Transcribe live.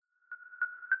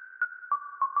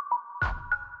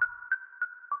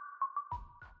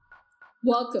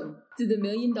Welcome to the $1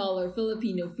 Million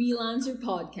Filipino Freelancer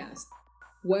Podcast,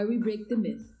 where we break the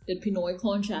myth that Pinoy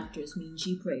contractors mean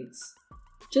cheap rates.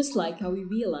 Just like how we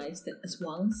realized that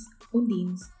aswangs,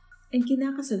 undins, and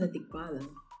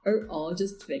kinakasanatipalang are all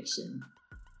just fiction.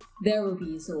 There will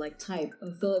be a select type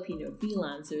of Filipino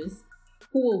freelancers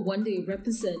who will one day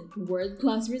represent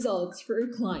world-class results for our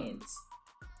clients.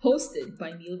 Hosted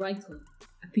by Neil Reichel,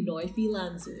 a Pinoy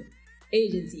freelancer,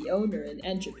 agency owner, and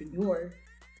entrepreneur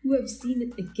who have seen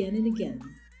it again and again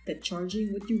that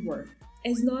charging what you're worth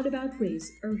is not about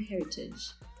race or heritage.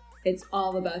 It's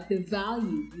all about the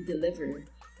value you deliver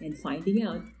and finding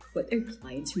out what our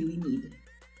clients really need.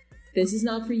 This is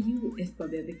not for you if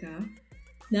pabebe ka,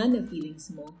 na feelings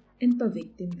mo, and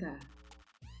pa-victim ka.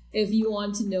 If you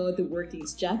want to know the working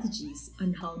strategies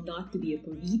on how not to be a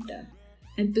purita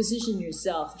and position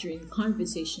yourself during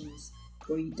conversations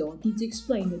where you don't need to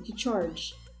explain what you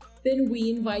charge, then we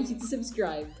invite you to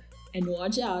subscribe and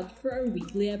watch out for our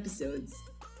weekly episodes.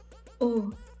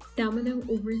 Oh, tama ng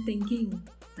overthinking.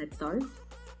 Let's start?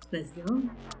 Let's go!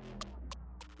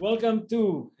 Welcome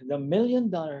to the $1 Million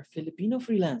Filipino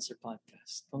Freelancer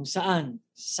Podcast, kung saan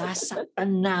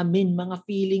sasaktan namin mga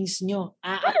feelings nyo.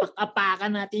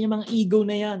 Aapak-apakan natin yung mga ego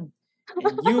na yan.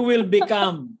 And you will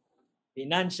become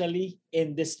financially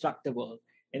indestructible.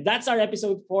 And that's our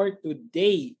episode for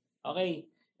today. Okay?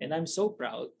 And I'm so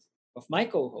proud of my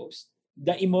co-host,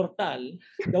 the immortal,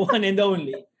 the one and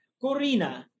only,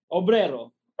 Corina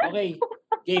Obrero. Okay?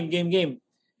 Game.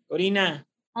 Corina,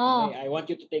 okay, I want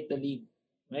you to take the lead.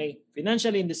 Okay?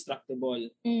 Financially indestructible.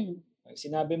 Ang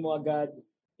sinabi mo agad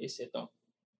is ito.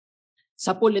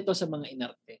 Sapul ito sa mga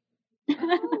inarte.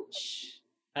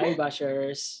 Hi,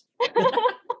 bashers.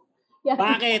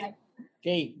 Bakit?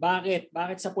 Okay, bakit?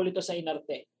 Bakit sapul ito sa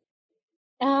inarte?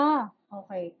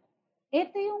 Okay.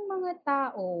 Ito yung mga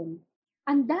taong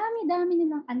ang dami-dami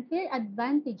nilang unfair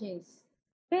advantages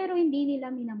pero hindi nila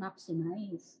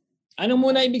minamaximize. Ano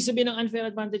muna ibig sabihin ng unfair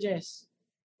advantages?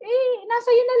 Nasa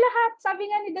yun na lahat. Sabi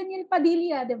nga ni Daniel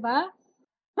Padilla, di ba?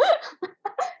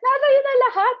 Nasa yun na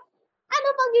lahat. Ano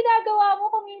pang ginagawa mo?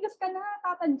 Kumilos ka na,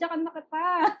 tatadyakan na kita.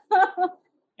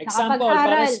 Example,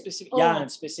 para specific.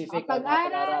 Yan, specific.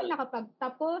 Nakapag-aral,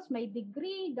 nakapagtapos, may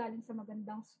degree, galing sa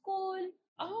magandang school.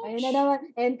 Ouch. Ayun na naman.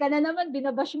 And ka na naman,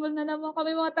 binabash mo na naman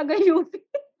kami mga taga-UP.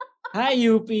 Hi,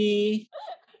 UP.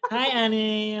 Hi,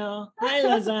 Aneo. Hi,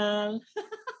 Lazal.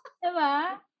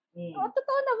 Diba?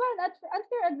 Totoo naman.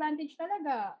 Unfair advantage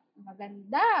talaga.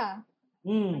 Maganda.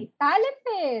 May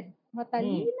talented.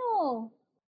 Matalino.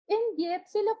 And yet,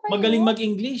 sila pa magaling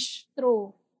mag-English.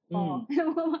 True.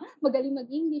 Magaling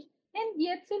mag-English. And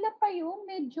yet, sila pa yung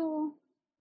medyo,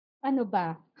 ano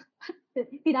ba?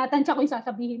 Tinatansya ko yung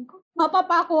sasabihin ko.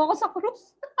 Mapapako ako sa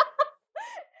krus.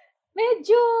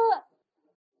 Medyo,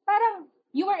 parang,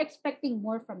 you were expecting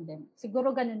more from them.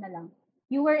 Siguro ganun na lang.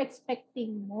 You were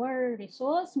expecting more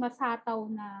results, mas hataw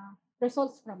na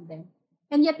results from them.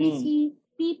 And yet, we see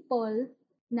people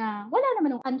na wala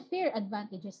naman ng unfair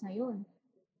advantages na yun.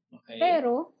 Okay.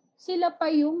 Pero, sila pa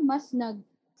yung mas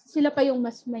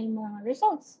may mga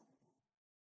results.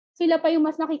 Sila pa yung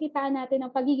mas nakikitaan natin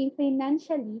ng pagiging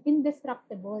financially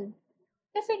indestructible.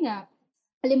 Kasi nga,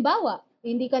 halimbawa,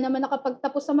 hindi ka naman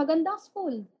nakapagtapos sa magandang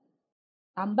school.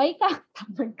 Tambay ka.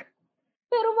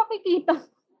 Pero makikita.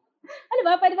 Ano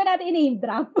ba? Pwede ba natin i-name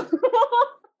drop?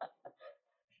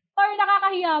 Or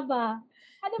nakakahiya ba?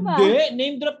 Ano ba? Hindi,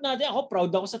 name drop natin. Ako, proud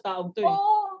ako sa taong to eh.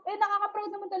 Oo, nakaka-proud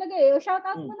naman talaga eh. Shout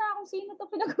out mo na kung sino to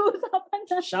pinag-uusapan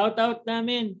na. Shout out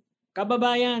namin.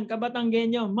 Kababayan,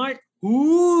 kabatanggenyo, Mark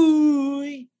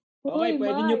Huy! Okay,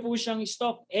 pwede nyo po siyang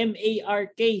stop.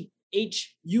 MarkHuy.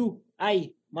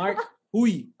 Mark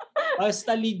Huy.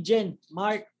 Basta lead gen,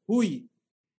 Mark Huy.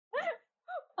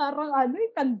 Parang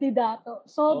kandidato.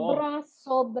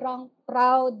 Sobrang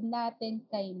proud natin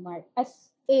kay Mark.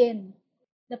 As in,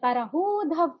 na parang, who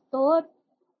would have thought,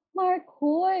 Mark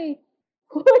Huy,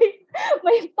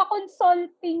 may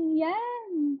pa-consulting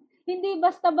yan. Hindi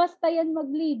basta-basta yan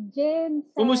mag-lead gen.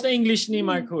 Kumusta English ni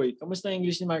Mark Huy?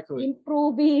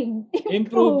 Improving.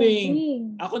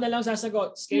 Ako na lang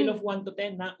sasagot. Scale of 1 to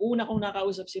 10. Una kong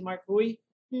nakausap si Mark Huy,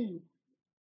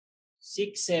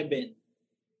 6-7.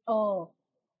 Oh.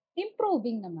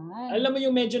 Improving naman. Alam mo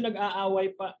yung medyo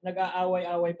nag-aaway pa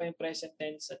yung present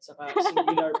tense at saka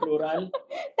singular plural.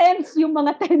 Tense, yung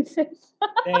mga tenses.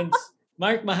 Tense.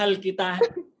 Mark, mahal kita.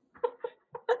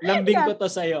 Lambing ko to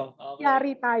sa'yo. Okay.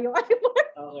 Yari tayo.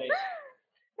 Okay.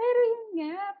 Pero yun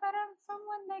nga, parang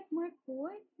someone like Mark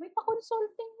Huy, may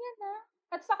pa-consulting yan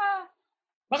At saka,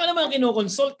 baka naman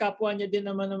kinukonsult, kapwa niya din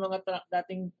naman ng mga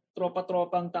dating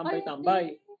tropa-tropang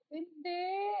tambay-tambay. Hindi.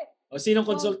 O sinong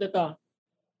consult nito?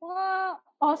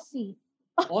 Aussie.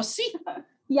 Aussie?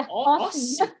 Yeah,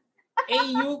 Aussie. Aussie.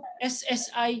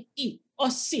 A-U-S-S-I-E.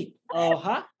 Aussie. Oh,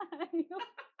 ha?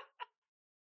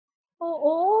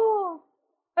 Oo.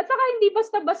 At saka hindi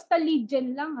basta-basta lead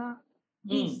gen lang ha.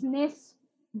 Hmm.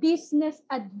 Business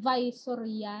advisor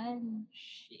yan.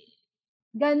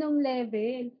 Ganong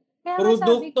level. Kaya nga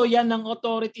sabi Produkto ko, yan ng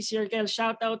Authority Circle.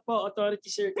 Shout out po,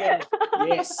 Authority Circle.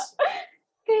 Yes.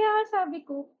 kaya nga sabi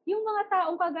ko, yung mga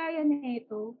taong kagaya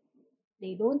nito,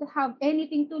 they don't have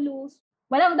anything to lose.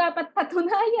 Walang dapat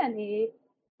patunayan eh.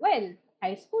 Well,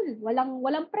 high school,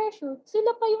 walang pressure.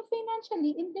 Sila pa yung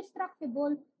financially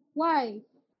indestructible. Why?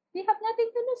 They have nothing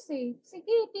to lose eh.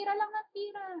 Sige, tira lang ng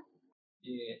tira.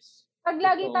 Yes. Pag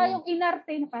lagi Totoo. tayong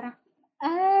inarte na parang,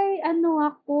 ay, ano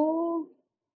ako,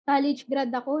 college grad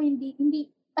ako, hindi,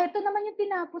 ito naman yung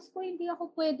tinapos ko, hindi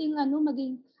ako pwedeng,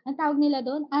 maging, ang tawag nila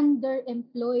doon,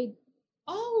 underemployed.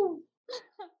 Oh!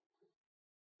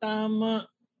 Tama.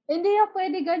 Hindi ako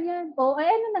pwede ganyan. O, ay,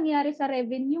 ano nangyari sa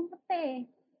revenue mo, te?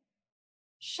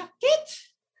 Shakit!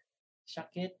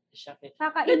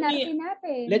 Kakainarte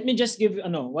natin. Let me just give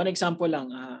one example lang.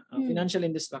 Financial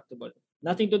indestructible.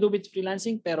 Nothing to do with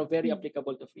freelancing pero very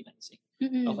applicable to freelancing.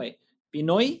 Okay.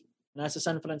 Pinoy, nasa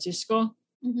San Francisco.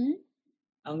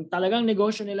 Ang talagang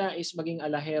negosyo nila is maging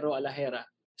alahero-alahera.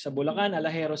 Sa Bulacan,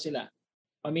 alahero sila.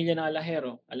 Pamilya ng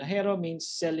alahero. Alahero means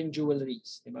selling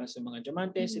jewelries. Diba? So mga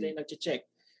diamante, sila yung nag-check.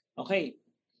 Okay.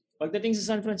 Pagdating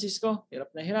sa San Francisco,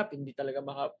 hirap na hirap,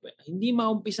 hindi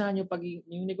maumpisahan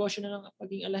yung negosyo na ng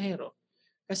pagiging alahero.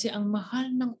 Kasi ang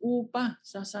mahal ng upa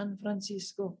sa San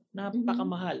Francisco,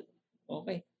 napakamahal.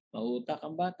 Okay, mautak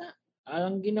ang bata.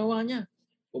 Ang ginawa niya,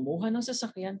 kumuha ng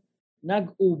sasakyan,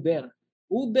 nag-Uber.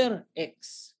 Uber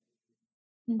X.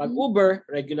 Pag Uber,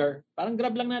 regular, parang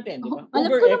Grab lang natin, di ba? Alam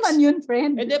Uber ko X. naman yun,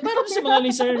 friend. Para sa mga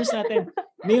listeners natin,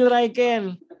 Neil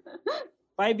Reichel,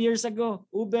 5 years ago,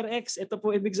 Uber X, ito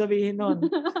po ibig sabihin nun.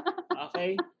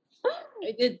 Okay?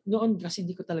 Noon kasi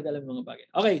hindi ko talaga alam mga bagay.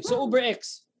 Okay, so Uber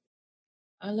X.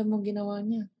 Alam mo ginawa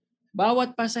niya.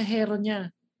 Bawat pasahero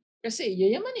niya. Kasi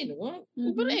yayamanin.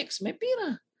 Uber X, may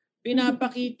pira.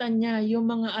 Pinapakita niya yung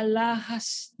mga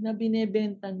alahas na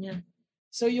binebenta niya.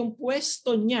 So yung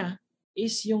pwesto niya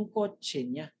is yung kotse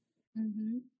niya.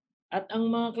 At ang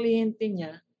mga kliyente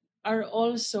niya are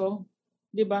also,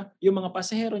 di ba, yung mga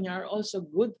pasahero niya are also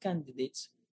good candidates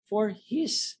for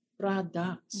his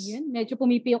products. Yan, medyo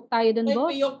pumipiyok tayo dun,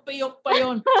 boss. Piyok pa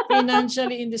yun.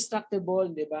 Financially indestructible,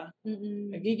 di ba?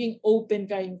 Nagiging open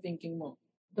ka yung thinking mo.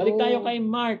 Balik tayo kay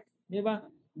Mark, di ba?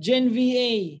 Gen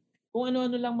VA, kung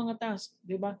ano-ano lang mga task,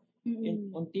 di ba?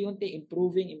 Unti-unti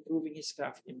improving his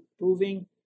craft, improving,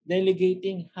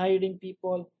 delegating, hiring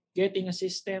people, getting a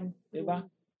system, di ba?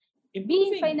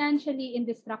 Being financially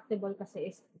indestructible kasi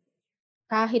is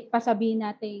kahit pa sabihin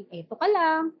natin, eto ka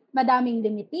lang, madaming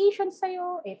limitations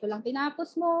sa'yo, eto lang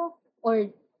tinapos mo,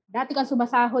 or dati kang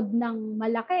sumasahod ng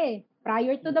malaki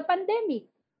prior to the pandemic.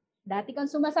 Dati kang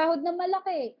sumasahod ng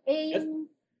malaki. Yung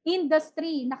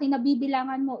industry na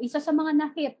kinabibilangan mo, isa sa mga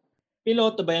na-hit.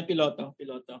 Piloto ba yan? Piloto?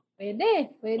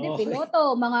 Pwede. Okay.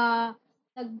 Piloto. Mga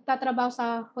nagtatrabaho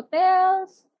sa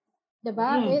hotels.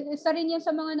 Diba? Isa rin yan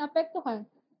sa mga naapektuhan.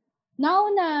 Now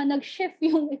na nag-shift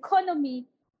yung economy,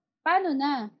 paano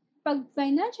na? Pag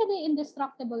financially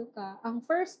indestructible ka, ang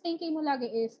first thinking mo lagi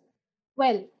is,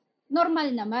 well, normal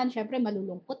naman. Siyempre,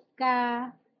 malulungkot ka.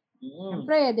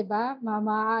 Siyempre, di ba?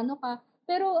 Mamaano ka.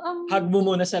 Pero ang... Hug mo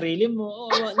muna sarili mo.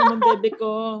 Naman bebe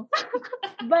ko.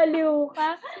 Baliw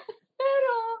ka.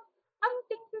 Pero, ang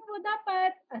thinking mo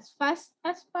dapat, as fast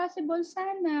as possible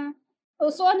sana.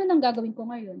 So, ano nang gagawin ko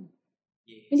ngayon?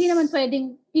 Yes. Hindi naman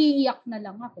pwedeng iiyak na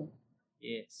lang ako.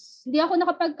 Yes. Hindi ako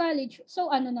nakapag-college.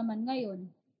 So, ano naman ngayon?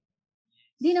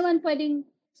 Hindi naman pwedeng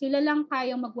sila lang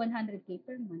kayang mag 100K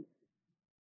per month.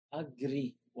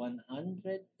 Agree.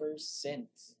 100%.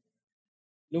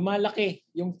 Lumalaki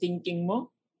yung thinking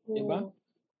mo. Di ba?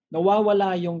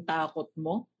 Nawawala yung takot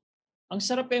mo. Ang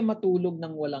sarap matulog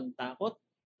ng walang takot.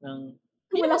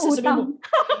 Walang utang.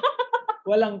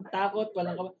 Walang takot,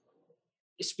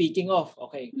 Speaking of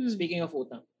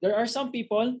utang. There are some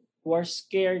people who are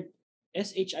scared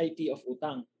SHIT of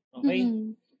utang. Okay?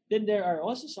 Then there are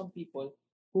also some people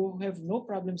who have no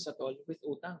problems at all with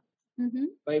utang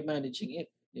by managing it.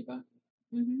 Diba?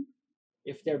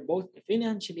 If they're both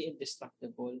financially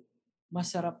indestructible,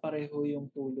 masarap pareho yung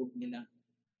tulog nila.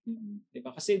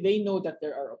 Diba? Kasi they know that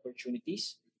there are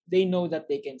opportunities. They know that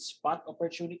they can spot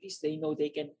opportunities. They know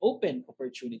they can open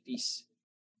opportunities.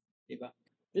 Diba?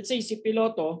 Let's say si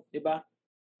piloto, diba?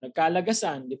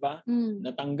 Nagkalagasan, diba?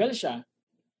 Natanggal siya.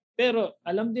 Pero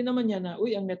alam din naman niya na,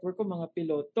 ang network ko mga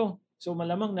piloto. So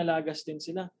malamang nalagas din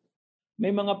sila.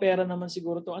 may mga pera naman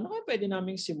siguro to. Ano kaya pwede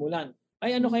naming simulan?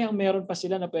 Ay, ano kaya meron pa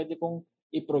sila na pwede kong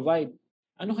i-provide?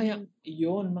 Ano kaya?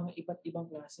 Iyon, mga iba't ibang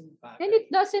klaseng bagay. And it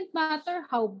doesn't matter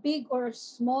how big or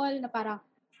small na parang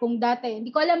kung dati, hindi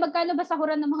ko alam magkano ba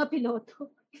sahuran ng mga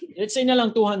piloto. Let's say na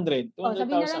lang 200. 200,000.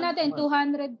 Sabihin na lang natin,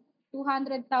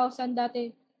 200,000 dati.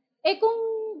 Kung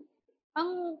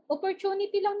ang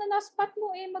opportunity lang na na-spot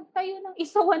mo magtayo ng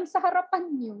isawan sa harapan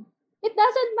nyo, it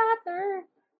doesn't matter.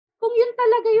 Kung yun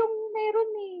talaga yung meron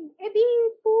di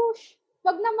push.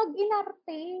 Wag na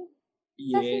mag-inarte.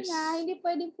 Yes. Kasi nga, hindi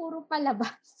pwedeng puro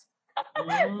palabas.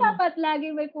 Dapat lagi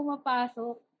may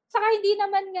pumapasok. Saka hindi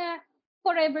naman nga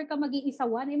forever ka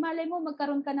mag-iisawan. Malay mo,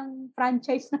 magkaroon ka ng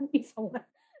franchise ng isawan.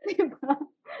 Diba?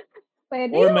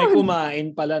 Pwede Or yun. may kumain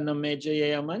pala na medyo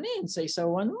yayamanin sa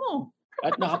isawan mo.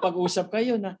 At nakapag-usap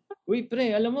kayo na, uy pre,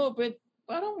 alam mo,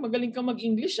 parang magaling ka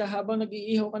mag-English habang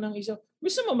nag-iihaw ka ng isaw.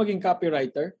 Gusto mo maging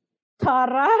copywriter?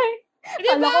 Taray!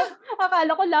 Diba?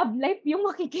 Akala ko love life yung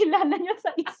makikilala niya sa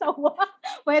isawa.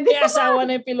 Pwede Kaya asawa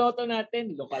na yung piloto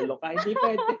natin. Lokal-loka. Hindi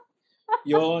pwede.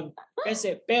 Yun.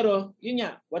 Kasi, pero, yun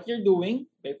nga, what you're doing,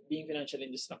 by being financially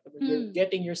indestructible, you're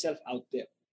getting yourself out there.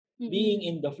 Being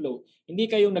in the flow. Hindi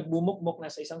kayong nagbumukmok na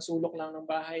sa isang sulok lang ng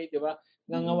bahay, di ba?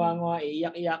 Nangawa-ngawa,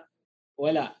 iiyak-iyak.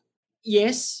 Wala.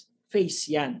 Yes, face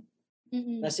yan.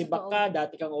 Nasibak ka,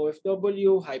 dati kang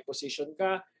OFW, high position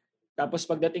ka, tapos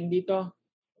pagdating dito,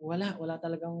 wala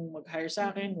talagang mag-hire sa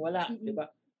akin, wala, di ba?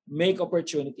 Make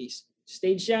opportunities.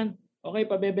 Stage yan, okay,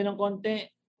 pabebe ng konti,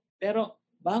 pero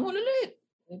bangon ulit,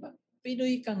 di ba?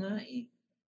 Pinoy ka nga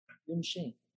Yun siya.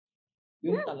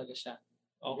 Yun talaga siya.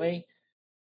 Okay?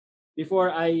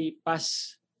 Before I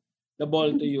pass the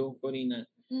ball to you, Corina,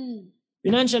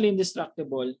 financially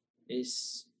indestructible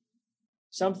is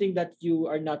something that you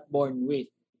are not born with.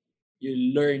 You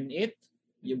learn it,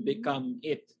 you become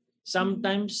it.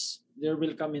 Sometimes, there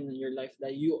will come in your life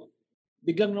that you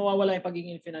biglang nawawala yung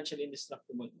pagiging financially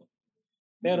indestructible mo.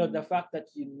 Pero the fact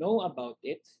that you know about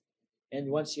it,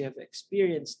 and once you have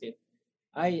experienced it,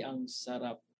 ay ang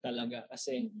sarap talaga.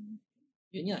 Kasi,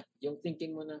 yun nga, yung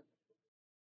thinking mo na,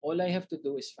 all I have to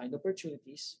do is find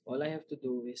opportunities. All I have to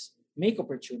do is make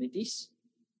opportunities.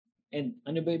 And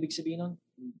ano ba ibig sabihin nun?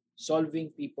 Solving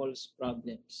people's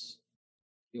problems.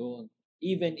 Yun.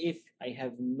 Even if I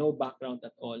have no background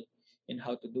at all in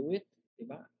how to do it,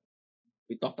 diba?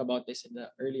 We talked about this in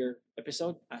the earlier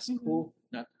episode. Ask who,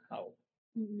 not how.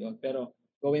 Yun. Pero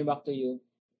going back to you,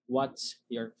 what's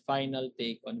your final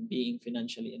take on being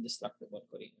financially indestructible,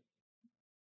 Corina?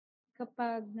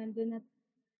 Kapag nandun na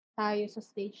tayo sa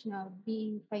stage na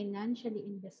being financially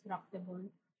indestructible,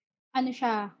 ano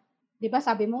siya, di ba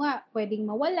sabi mo nga, pwedeng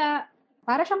mawala,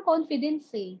 para siyang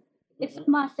confidence It's a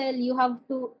muscle, you have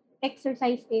to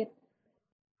exercise it.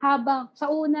 Habang sa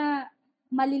una,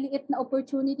 maliliit na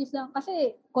opportunities lang.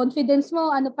 Kasi confidence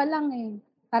mo, ano pa lang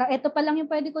parang ito pa lang yung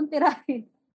pwede kong tirahin.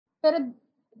 Pero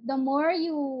the more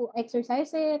you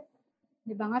exercise it,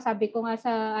 di ba nga, sabi ko nga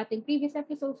sa ating previous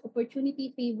episodes,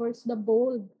 opportunity favors the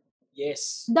bold.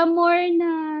 Yes. The more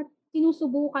na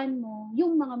sinusubukan mo,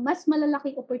 yung mga mas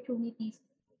malalaking opportunities,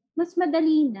 mas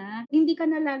madali na. Hindi ka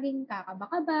na laging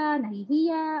kakaba-kaba,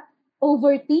 nahihiya,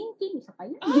 overthinking. Isa pa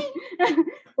yan.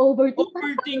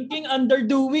 Overthinking,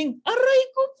 underdoing. Aray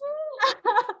ko po!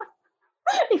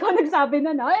 Ikaw nagsabi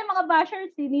na. Ay, mga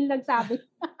bashers, sinil nagsabi.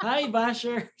 Hi,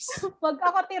 bashers! Wag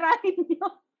ako tirahin nyo.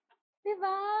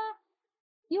 Diba?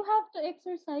 You have to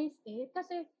exercise it.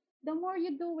 Kasi the more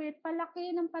you do it,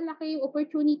 palaki ng palaki yung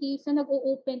opportunities na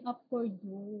nag-o-open up for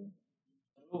you.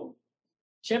 Oh.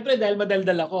 Siyempre, dahil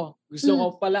madaldal ako, gusto ko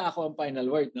pala ako ang final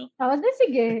word, no?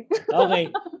 Sige. Okay.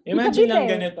 Imagine lang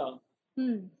ganito.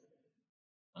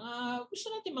 Gusto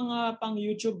natin mga pang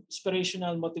YouTube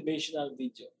inspirational, motivational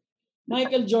video.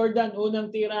 Michael Jordan,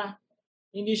 unang tira,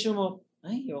 hindi sumot.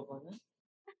 Ay, yoko na.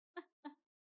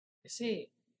 Kasi,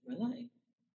 wala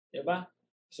Diba?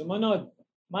 Sumunod.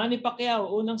 Manny Pacquiao,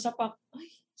 unang sapak.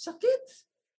 Ay, sakit.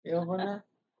 Yoko na.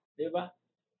 Diba?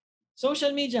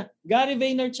 Social media, Gary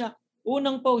Vaynerchuk,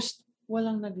 unang post,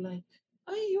 walang nag-like.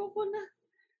 Ay, yoko na.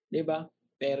 Diba?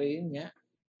 Pero yun nga,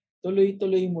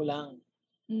 tuloy-tuloy mo lang.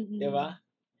 Diba?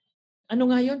 Ano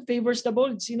nga yun? Favors the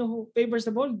bold. Sino who favors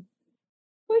the bold?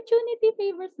 Opportunity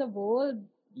favors the bold.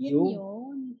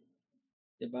 Yun.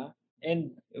 Diba?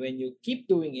 And when you keep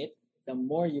doing it, the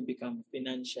more you become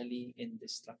financially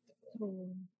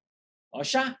indestructible. O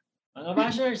siya, mga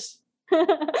bashers.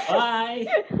 Bye!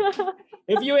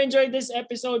 If you enjoyed this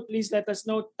episode, please let us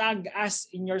know. Tag us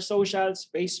in your socials,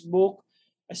 Facebook,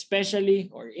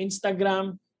 especially, or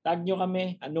Instagram. Tag nyo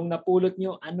kami. Anong napulot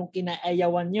nyo? Anong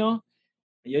kinaayawan nyo?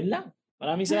 Ayun lang.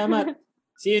 Maraming salamat.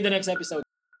 See you in the next episode.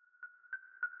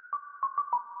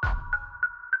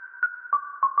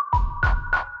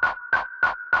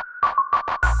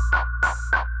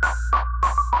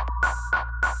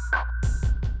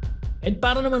 And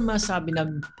para naman masabi na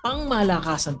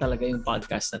pangmalakasan talaga yung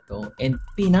podcast na to and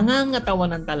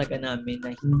pinangangatawanan talaga namin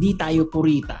na hindi tayo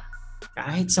purita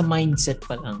kahit sa mindset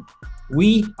pa lang,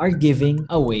 we are giving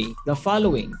away the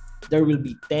following. There will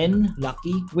be 10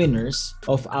 lucky winners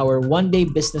of our one-day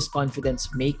business confidence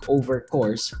makeover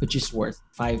course, which is worth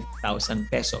 5,000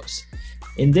 pesos.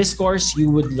 In this course, you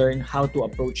would learn how to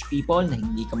approach people na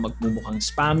hindi ka magmumukhang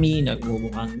spammy,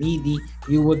 nagmumukhang needy.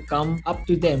 You would come up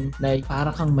to them na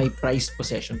para kang may prized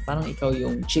possession. Parang ikaw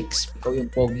yung chicks, ikaw yung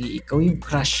pogi, ikaw yung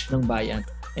crush ng bayan.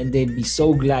 And they'd be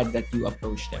so glad that you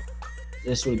approach them.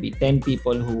 This will be 10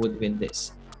 people who would win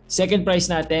this. Second prize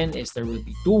natin is there will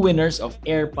be 2 winners of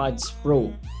AirPods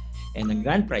Pro. And ang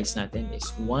grand prize natin is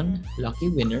 1 lucky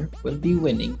winner will be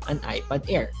winning an iPad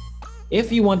Air. If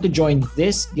you want to join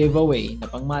this giveaway na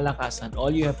pangmalakasan,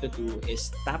 all you have to do is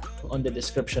tap on the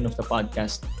description of the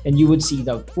podcast and you would see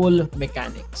the full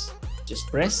mechanics.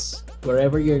 Just press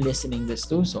wherever you're listening this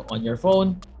to. So on your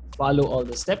phone, follow all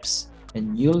the steps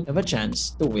and you'll have a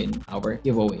chance to win our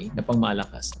giveaway na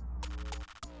pangmalakasan.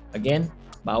 Again,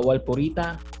 bawal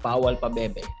purita, bawal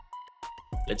pabebe.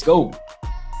 Let's go!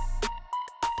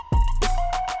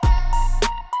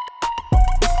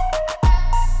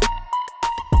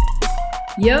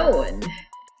 Yo!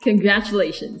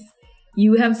 Congratulations!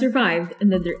 You have survived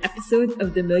another episode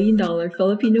of the $1 Million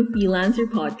Filipino Freelancer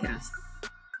Podcast.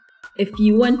 If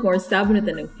you want more Sabi na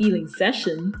Tanong Feeling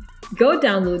session, go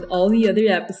download all the other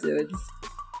episodes.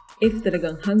 If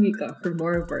talagang hungry ka for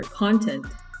more of our content,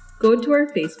 go to our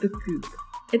Facebook group.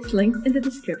 It's linked in the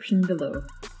description below.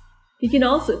 You can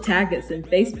also tag us on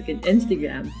Facebook and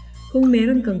Instagram kung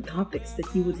meron kang topics that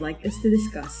you would like us to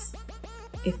discuss.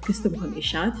 If gusto mo kami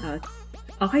i-shoutout,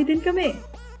 okay din kami.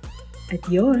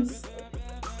 Adios!